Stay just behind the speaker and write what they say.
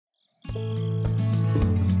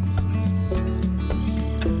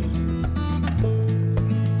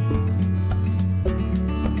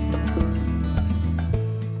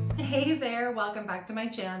welcome back to my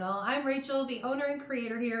channel. I'm Rachel, the owner and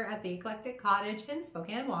creator here at the Eclectic Cottage in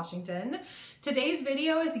Spokane, Washington. Today's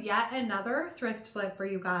video is yet another thrift flip for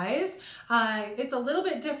you guys. It's a little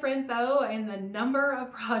bit different though in the number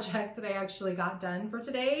of projects that I actually got done for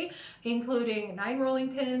today, including 9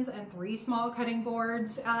 rolling pins and 3 small cutting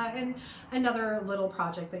boards and another little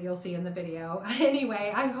project that you'll see in the video.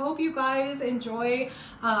 Anyway, I hope you guys enjoy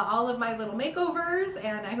all of my little makeovers,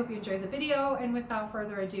 and I hope you enjoy the video. And without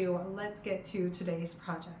further ado, let's get to today's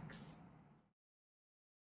projects.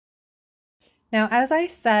 Now, as I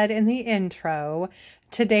said in the intro,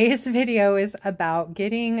 today's video is about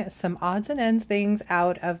getting some odds and ends things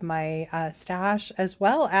out of my stash, as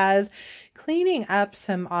well as cleaning up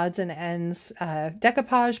some odds and ends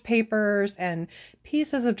decoupage papers and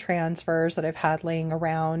pieces of transfers that I've had laying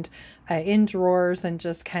around in drawers and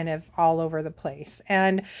just kind of all over the place.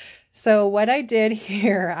 And so what I did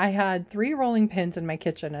here, I had 3 rolling pins in my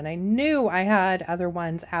kitchen, and I knew I had other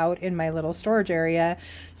ones out in my little storage area.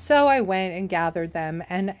 So I went and gathered them,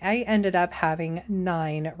 and I ended up having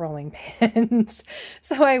 9 rolling pins.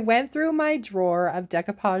 So I went through my drawer of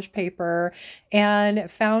decoupage paper and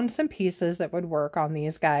found some pieces that would work on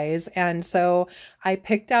these guys. And so I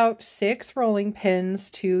picked out 6 rolling pins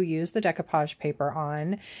to use the decoupage paper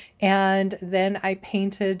on. And then I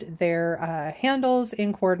painted their handles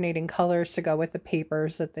in coordinating colors to go with the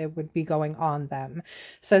papers that they would be going on them.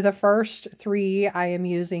 So the first 3 I am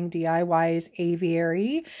using DIY's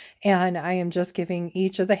Aviary, and I am just giving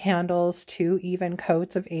each of the handles 2 even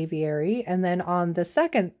coats of Aviary. And then on the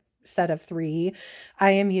second set of 3,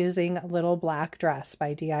 I am using Little Black Dress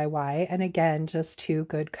by DIY, and again just 2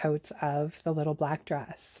 good coats of the Little Black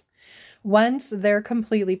Dress. Once they're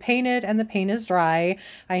completely painted and the paint is dry,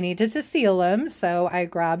 I needed to seal them, so I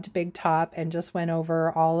grabbed Big Top and just went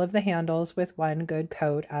over all of the handles with 1 good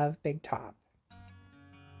coat of Big Top.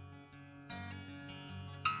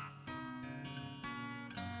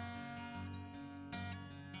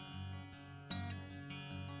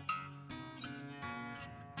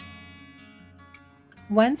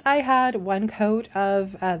 Once I had 1 coat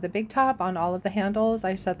of the Big Top on all of the handles,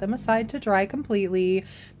 I set them aside to dry completely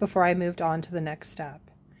before I moved on to the next step.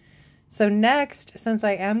 So next, since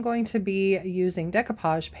I am going to be using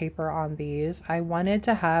decoupage paper on these, I wanted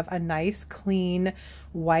to have a nice clean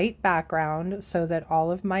white background so that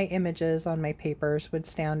all of my images on my papers would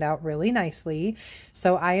stand out really nicely.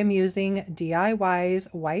 So I am using DIY's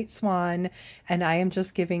White Swan, and I am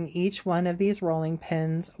just giving each one of these rolling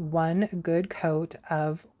pins 1 good coat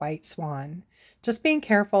of White Swan. Just being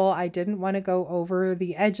careful, I didn't want to go over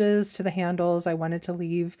the edges to the handles. I wanted to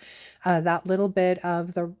leave that little bit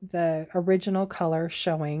of the original color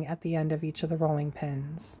showing at the end of each of the rolling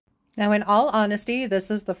pins. Now, in all honesty, this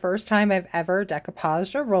is the first time I've ever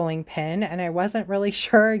decoupaged a rolling pin, and I wasn't really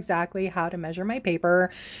sure exactly how to measure my paper.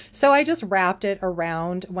 So I just wrapped it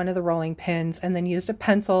around one of the rolling pins and then used a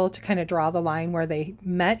pencil to kind of draw the line where they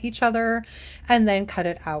met each other, and then cut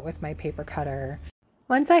it out with my paper cutter.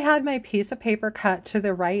 Once I had my piece of paper cut to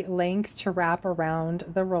the right length to wrap around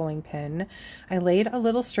the rolling pin, I laid a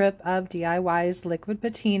little strip of DIY's liquid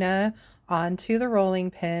patina onto the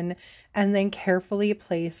rolling pin and then carefully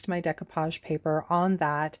placed my decoupage paper on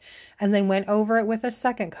that, and then went over it with a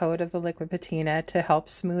second coat of the liquid patina to help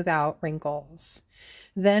smooth out wrinkles.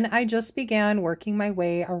 Then I just began working my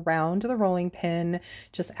way around the rolling pin,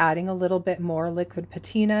 just adding a little bit more liquid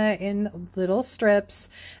patina in little strips,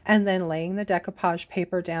 and then laying the decoupage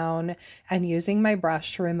paper down and using my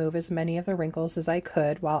brush to remove as many of the wrinkles as I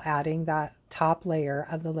could while adding that top layer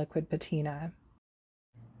of the liquid patina.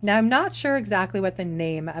 Now, I'm not sure exactly what the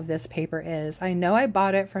name of this paper is. I know I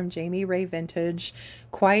bought it from Jamie Ray Vintage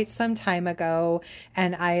quite some time ago,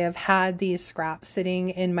 and I have had these scraps sitting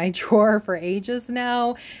in my drawer for ages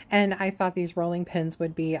now, and I thought these rolling pins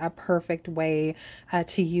would be a perfect way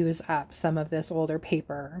to use up some of this older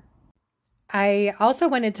paper. I also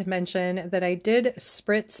wanted to mention that I did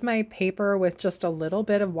spritz my paper with just a little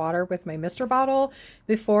bit of water with my mister bottle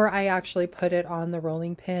before I actually put it on the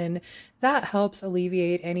rolling pin. That helps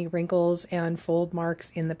alleviate any wrinkles and fold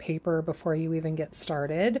marks in the paper before you even get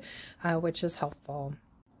started, which is helpful.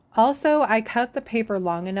 Also, I cut the paper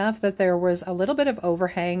long enough that there was a little bit of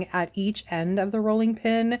overhang at each end of the rolling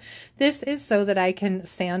pin. This is so that I can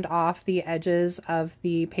sand off the edges of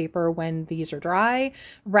the paper when these are dry,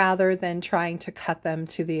 rather than trying to cut them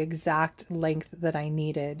to the exact length that I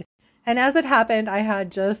needed. And as it happened, I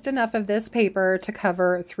had just enough of this paper to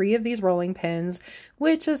cover 3 of these rolling pins,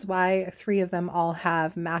 which is why 3 of them all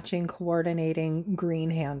have matching coordinating green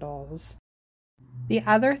handles. The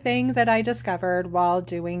other thing that I discovered while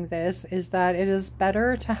doing this is that it is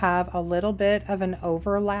better to have a little bit of an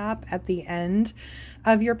overlap at the end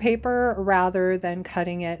of your paper rather than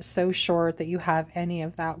cutting it so short that you have any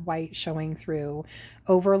of that white showing through.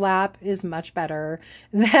 Overlap is much better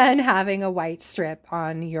than having a white strip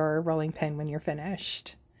on your rolling pin when you're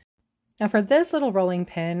finished. Now for this little rolling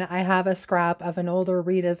pin, I have a scrap of an older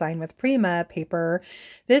Redesign with Prima paper.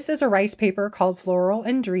 This is a rice paper called Floral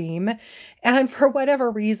and Dream. And for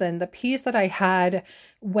whatever reason, the piece that I had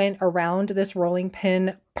went around this rolling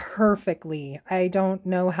pin perfectly. I don't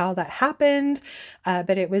know how that happened,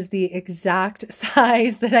 but it was the exact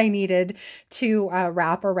size that I needed to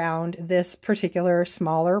wrap around this particular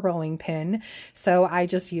smaller rolling pin. So I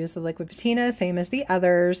just used the liquid patina, same as the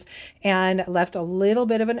others, and left a little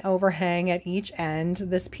bit of an overhang at each end.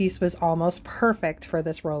 This piece was almost perfect for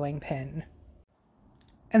this rolling pin.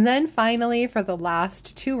 And then finally, for the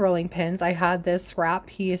last two rolling pins, I had this scrap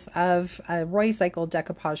piece of Roycycled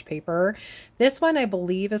decoupage paper. This one I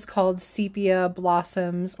believe is called Sepia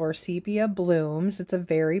Blossoms or Sepia Blooms. It's a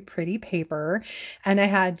very pretty paper. And I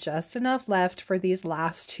had just enough left for these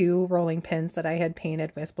last two rolling pins that I had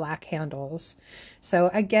painted with black handles. So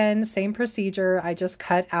again, same procedure. I just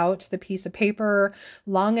cut out the piece of paper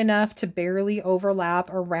long enough to barely overlap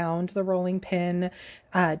around the rolling pin,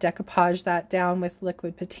 decoupage that down with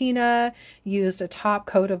liquid patina, used a top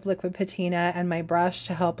coat of liquid patina and my brush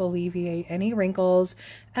to help alleviate any wrinkles,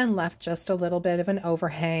 and left just a little bit of an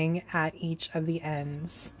overhang at each of the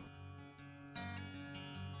ends.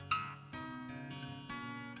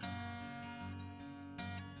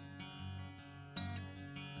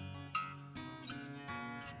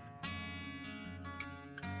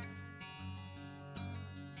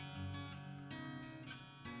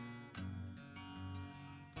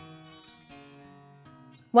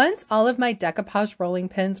 Once all of my decoupage rolling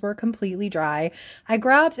pins were completely dry, I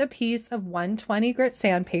grabbed a piece of 120 grit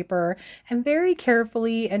sandpaper and very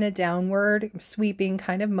carefully in a downward sweeping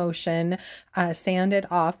kind of motion, sanded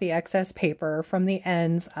off the excess paper from the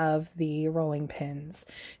ends of the rolling pins.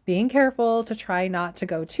 Being careful to try not to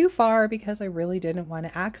go too far because I really didn't want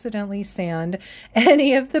to accidentally sand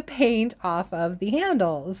any of the paint off of the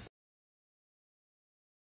handles.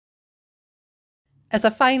 As a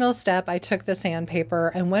final step, I took the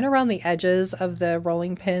sandpaper and went around the edges of the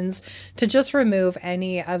rolling pins to just remove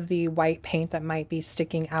any of the white paint that might be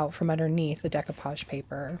sticking out from underneath the decoupage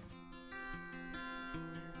paper.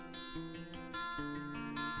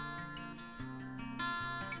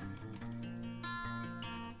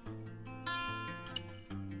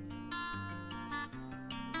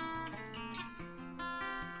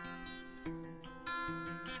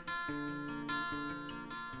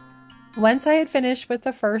 Once I had finished with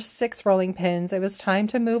the first 6 rolling pins, it was time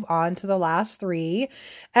to move on to the last 3.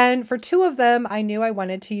 And for 2 of them, I knew I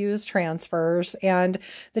wanted to use transfers, and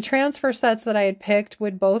the transfer sets that I had picked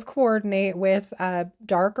would both coordinate with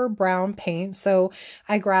darker brown paint. So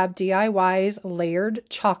I grabbed DIY's layered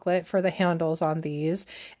chocolate for the handles on these.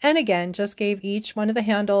 And again, just gave each one of the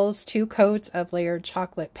handles 2 coats of layered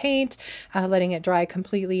chocolate paint, letting it dry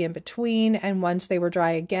completely in between. And once they were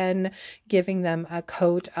dry again, giving them a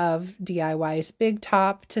coat of DIY's Big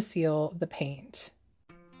Top to seal the paint.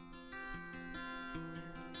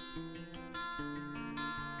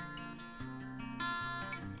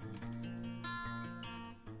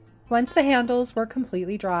 Once the handles were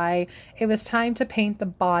completely dry, it was time to paint the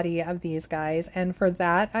body of these guys, and for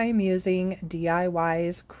that I'm using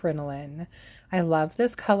DIY's Crinoline. I love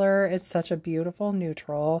this color. It's such a beautiful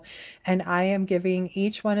neutral, and I am giving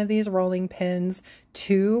each one of these rolling pins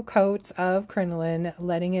 2 coats of Crinoline,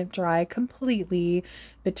 letting it dry completely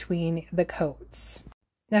between the coats.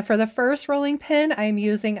 Now for the first rolling pin, I'm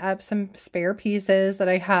using up some spare pieces that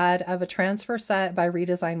I had of a transfer set by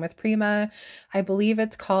Redesign with Prima. I believe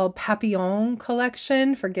it's called Papillon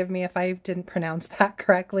collection. Forgive me if I didn't pronounce that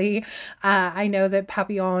correctly. I know that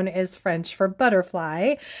Papillon is French for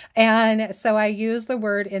butterfly. And so I used the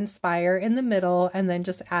word inspire in the middle and then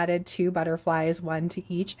just added 2 butterflies, 1 to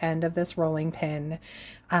each end of this rolling pin.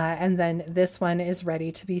 And then this one is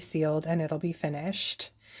ready to be sealed and it'll be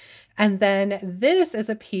finished. And then this is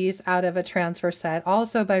a piece out of a transfer set,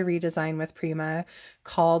 also by Redesign with Prima,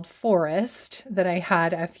 called Forest, that I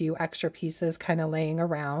had a few extra pieces kind of laying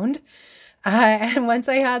around. And once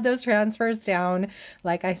I had those transfers down,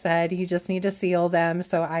 like I said, you just need to seal them.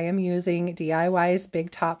 So I am using DIY's Big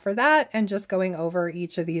Top for that and just going over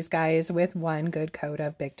each of these guys with 1 good coat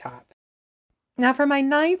of Big Top. Now for my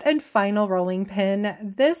 9th and final rolling pin,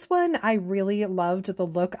 this one I really loved the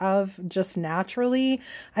look of just naturally.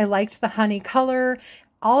 I liked the honey color.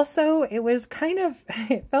 Also, it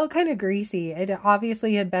felt kind of greasy. It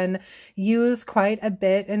obviously had been used quite a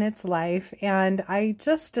bit in its life, and I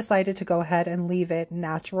just decided to go ahead and leave it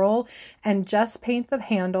natural and just paint the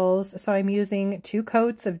handles. So I'm using 2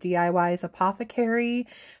 coats of DIY's Apothecary,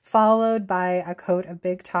 followed by a coat of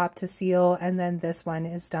Big Top to seal, and then this one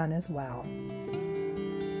is done as well.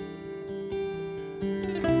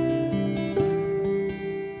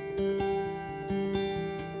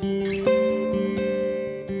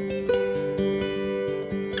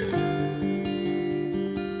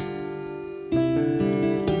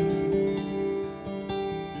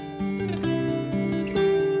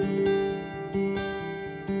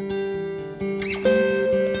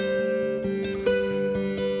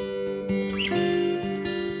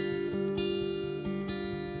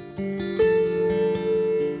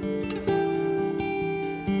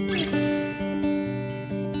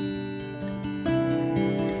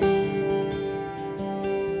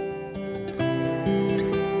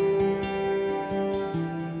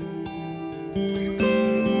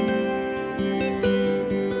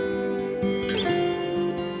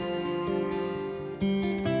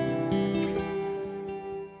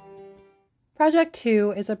 Project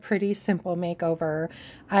 2 is a pretty simple makeover.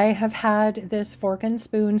 I have had this fork and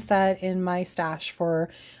spoon set in my stash for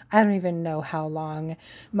I don't even know how long.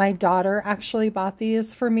 My daughter actually bought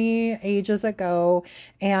these for me ages ago,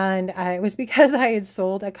 and it was because I had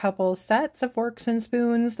sold a couple sets of forks and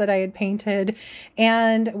spoons that I had painted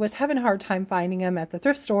and was having a hard time finding them at the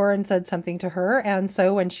thrift store, and said something to her. And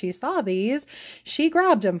so when she saw these, she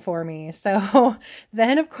grabbed them for me. So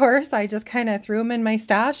then, of course, I just kind of threw them in my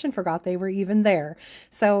stash and forgot they were even there.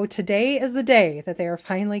 So today is the day that they are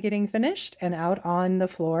finally getting finished and out on the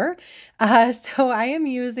floor. So I am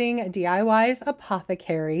using DIY's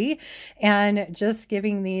Apothecary and just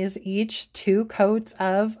giving these each 2 coats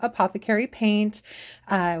of Apothecary paint,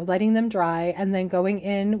 letting them dry, and then going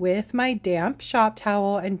in with my damp shop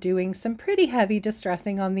towel and doing some pretty heavy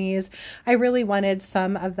distressing on these. I really wanted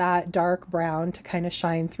some of that dark brown to kind of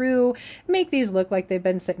shine through, make these look like they've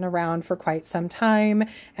been sitting around for quite some time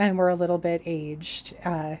and were a little bit aged.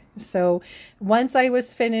 So once I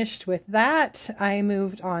was finished with that, I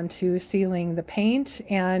moved on to sealing the paint,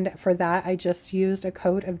 and for that I just used a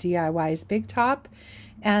coat of DIY's Big Top,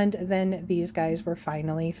 and then these guys were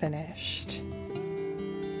finally finished.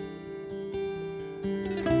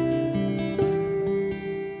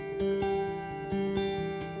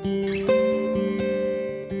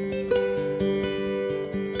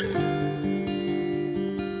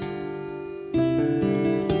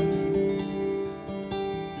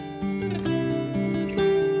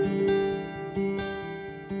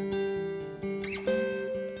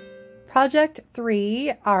 Project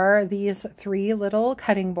 3 are these 3 little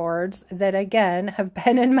cutting boards that again have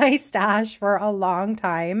been in my stash for a long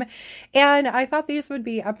time, and I thought these would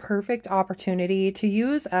be a perfect opportunity to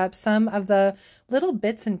use up some of the little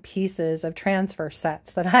bits and pieces of transfer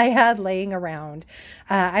sets that I had laying around.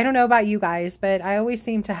 I don't know about you guys, but I always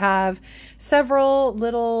seem to have several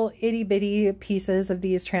little itty bitty pieces of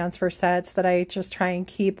these transfer sets that I just try and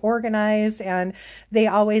keep organized, and they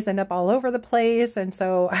always end up all over the place. And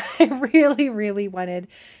so I really wanted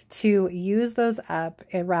to use those up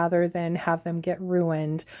rather than have them get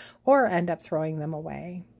ruined or end up throwing them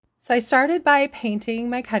away. So I started by painting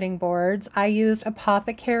my cutting boards. I used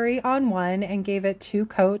Apothecary on one and gave it 2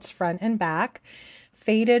 coats front and back.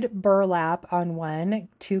 Faded burlap on one,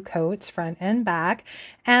 2 coats front and back.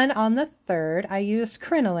 And on the third, I used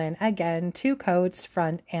Crinoline, again, 2 coats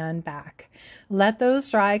front and back. Let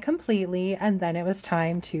those dry completely, and then it was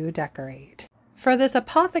time to decorate. For this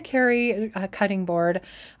Apothecary cutting board,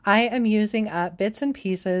 I am using up bits and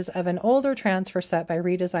pieces of an older transfer set by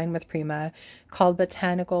Redesign with Prima called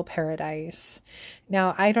Botanical Paradise.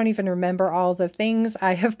 Now, I don't even remember all the things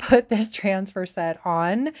I have put this transfer set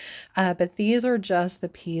on, but these are just the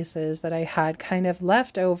pieces that I had kind of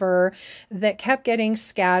left over that kept getting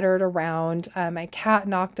scattered around. My cat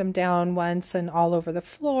knocked them down once and all over the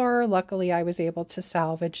floor. Luckily, I was able to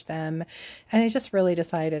salvage them, and I just really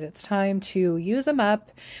decided it's time to use them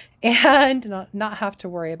up and not have to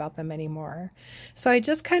worry about them anymore. So I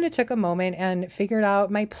just kind of took a moment and figured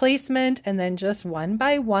out my placement, and then just one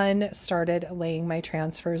by one started laying my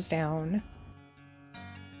transfers down.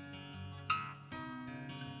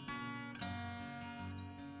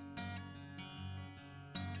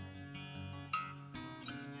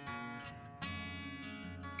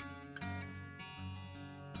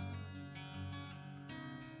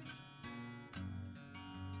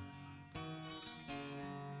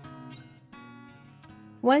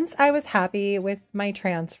 Once I was happy with my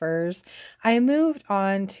transfers, I moved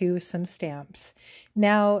on to some stamps.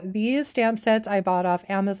 Now, these stamp sets I bought off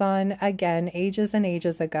Amazon, again, ages and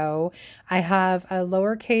ages ago. I have a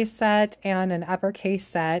lowercase set and an uppercase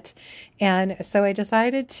set, and so I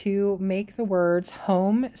decided to make the words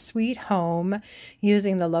home sweet home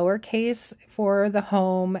using the lowercase for the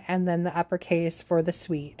home and then the uppercase for the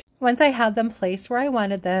sweet. Once I had them placed where I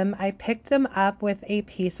wanted them, I picked them up with a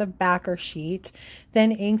piece of backer sheet,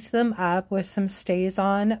 then inked them up with some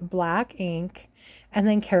Stazon black ink, and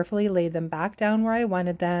then carefully laid them back down where I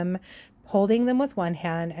wanted them, holding them with one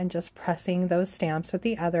hand and just pressing those stamps with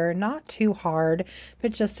the other, not too hard,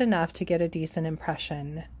 but just enough to get a decent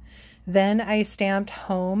impression. Then I stamped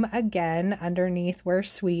home again underneath where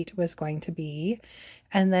sweet was going to be,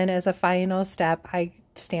 and then as a final step, I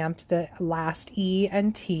stamped the last E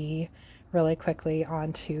and T really quickly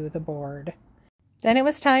onto the board. Then it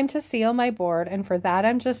was time to seal my board, and for that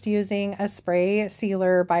I'm just using a spray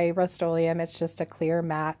sealer by Rustoleum. It's just a clear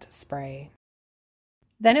matte spray.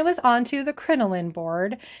 Then it was onto the Crinoline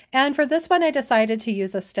board, and for this one I decided to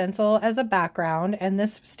use a stencil as a background, and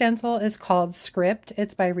this stencil is called Script.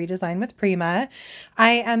 It's by Redesign with Prima.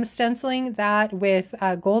 I am stenciling that with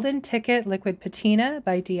a Golden Ticket Liquid Patina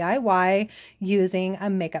by DIY using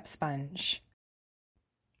a makeup sponge.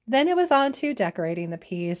 Then it was on to decorating the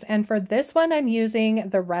piece, and for this one I'm using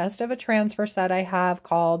the rest of a transfer set I have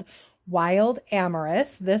called Wild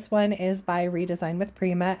Amorous. This one is by Redesign with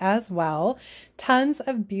Prima as well. Tons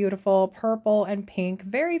of beautiful purple and pink,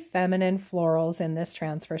 very feminine florals in this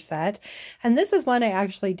transfer set. And this is one I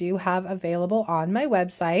actually do have available on my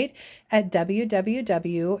website at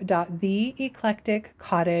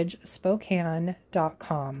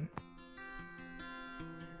www.theeclecticcottagespokane.com.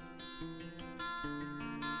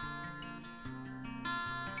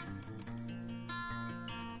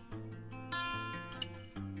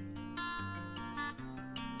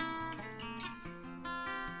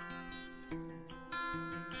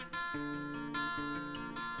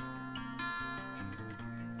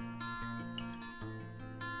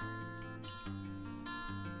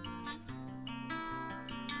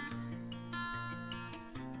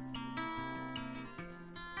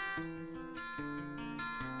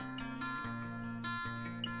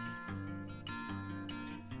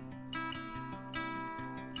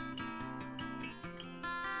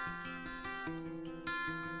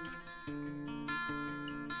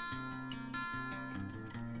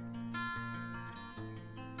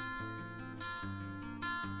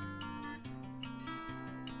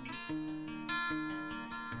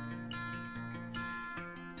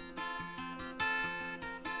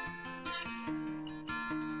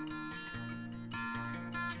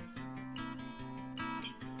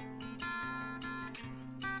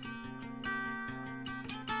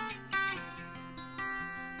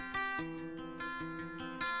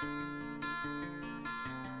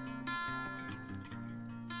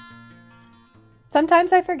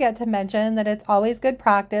 Sometimes I forget to mention that it's always good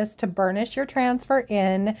practice to burnish your transfer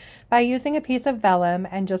in by using a piece of vellum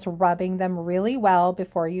and just rubbing them really well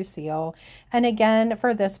before you seal. And again,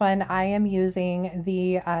 for this one, I am using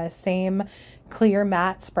the same clear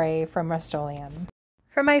matte spray from Rustoleum.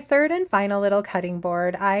 For my third and final little cutting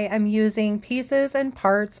board, I am using pieces and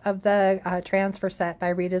parts of the transfer set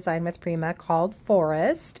by Redesign with Prima called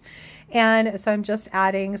Forest. And so I'm just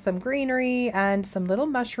adding some greenery and some little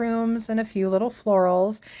mushrooms and a few little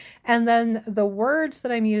florals. And then the words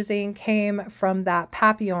that I'm using came from that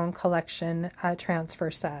Papillon collection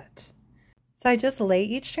transfer set. So I just lay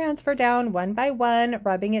each transfer down one by one,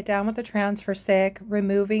 rubbing it down with a transfer stick,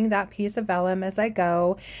 removing that piece of vellum as I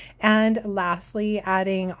go, and lastly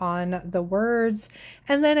adding on the words.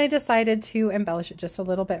 And then I decided to embellish it just a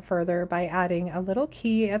little bit further by adding a little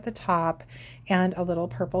key at the top and a little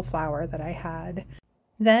purple flower that I had.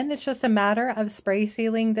 Then it's just a matter of spray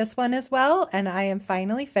sealing this one as well, and I am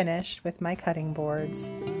finally finished with my cutting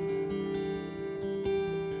boards.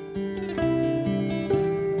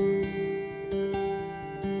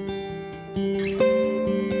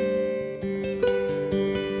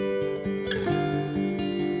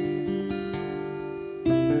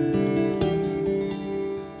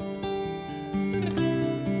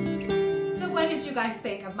 You guys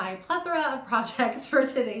think of my plethora of projects for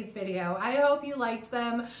today's video. I hope you liked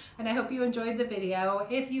them and I hope you enjoyed the video.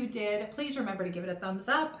 If you did, please remember to give it a thumbs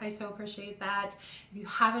up. I so appreciate that. If you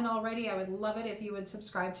haven't already, I would love it if you would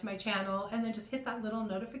subscribe to my channel and then just hit that little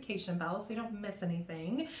notification bell so you don't miss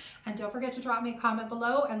anything. And don't forget to drop me a comment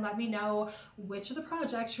below and let me know which of the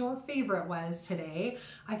projects your favorite was today.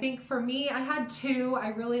 I think for me, I had two. I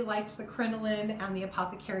really liked the Crinoline and the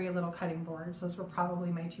Apothecary little cutting boards. Those were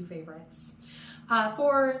probably my two favorites.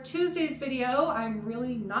 For Tuesday's video, I'm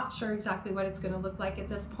really not sure exactly what it's going to look like at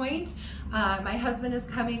this point. My husband is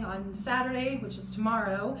coming on Saturday, which is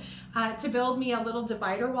tomorrow, to build me a little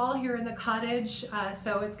divider wall here in the cottage.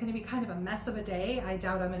 So it's going to be kind of a mess of a day. I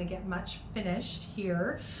doubt I'm going to get much finished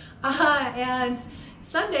here. And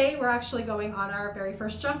Sunday, we're actually going on our very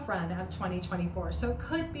first junk run of 2024. So it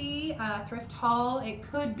could be a thrift haul. It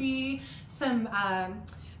could be some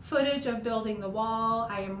footage of building the wall.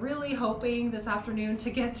 I am really hoping this afternoon to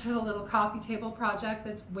get to the little coffee table project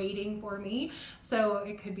that's waiting for me. So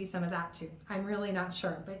it could be some of that too. I'm really not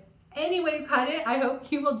sure, but anyway, cut it. I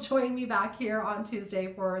hope you will join me back here on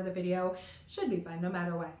Tuesday for the video. Should be fun no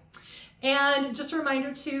matter what. And just a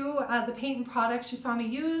reminder too, the paint and products you saw me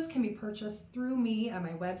use can be purchased through me at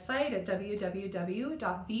my website at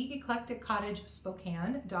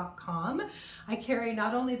www.theeclecticcottagespokane.com. I carry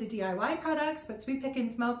not only the DIY products, but Sweet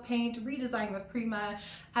Pickins Milk Paint, Redesign with Prima,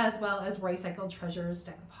 as well as Roycycled Treasures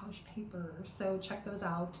Decoupage paper. So check those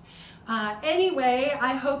out. Anyway,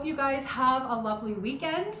 I hope you guys have a lovely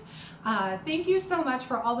weekend. Thank you so much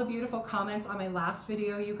for all the beautiful comments on my last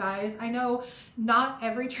video, you guys. I know not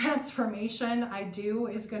every transformation I do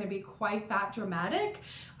is going to be quite that dramatic,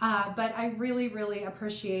 but I really, really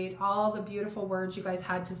appreciate all the beautiful words you guys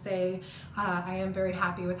had to say. I am very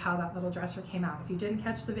happy with how that little dresser came out. If you didn't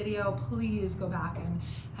catch the video, please go back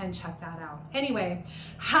and check that out. Anyway,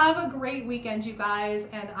 have a great weekend, you guys,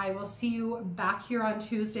 and I will see you back here on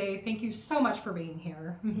Tuesday. Thank you so much for being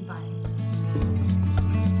here. Bye.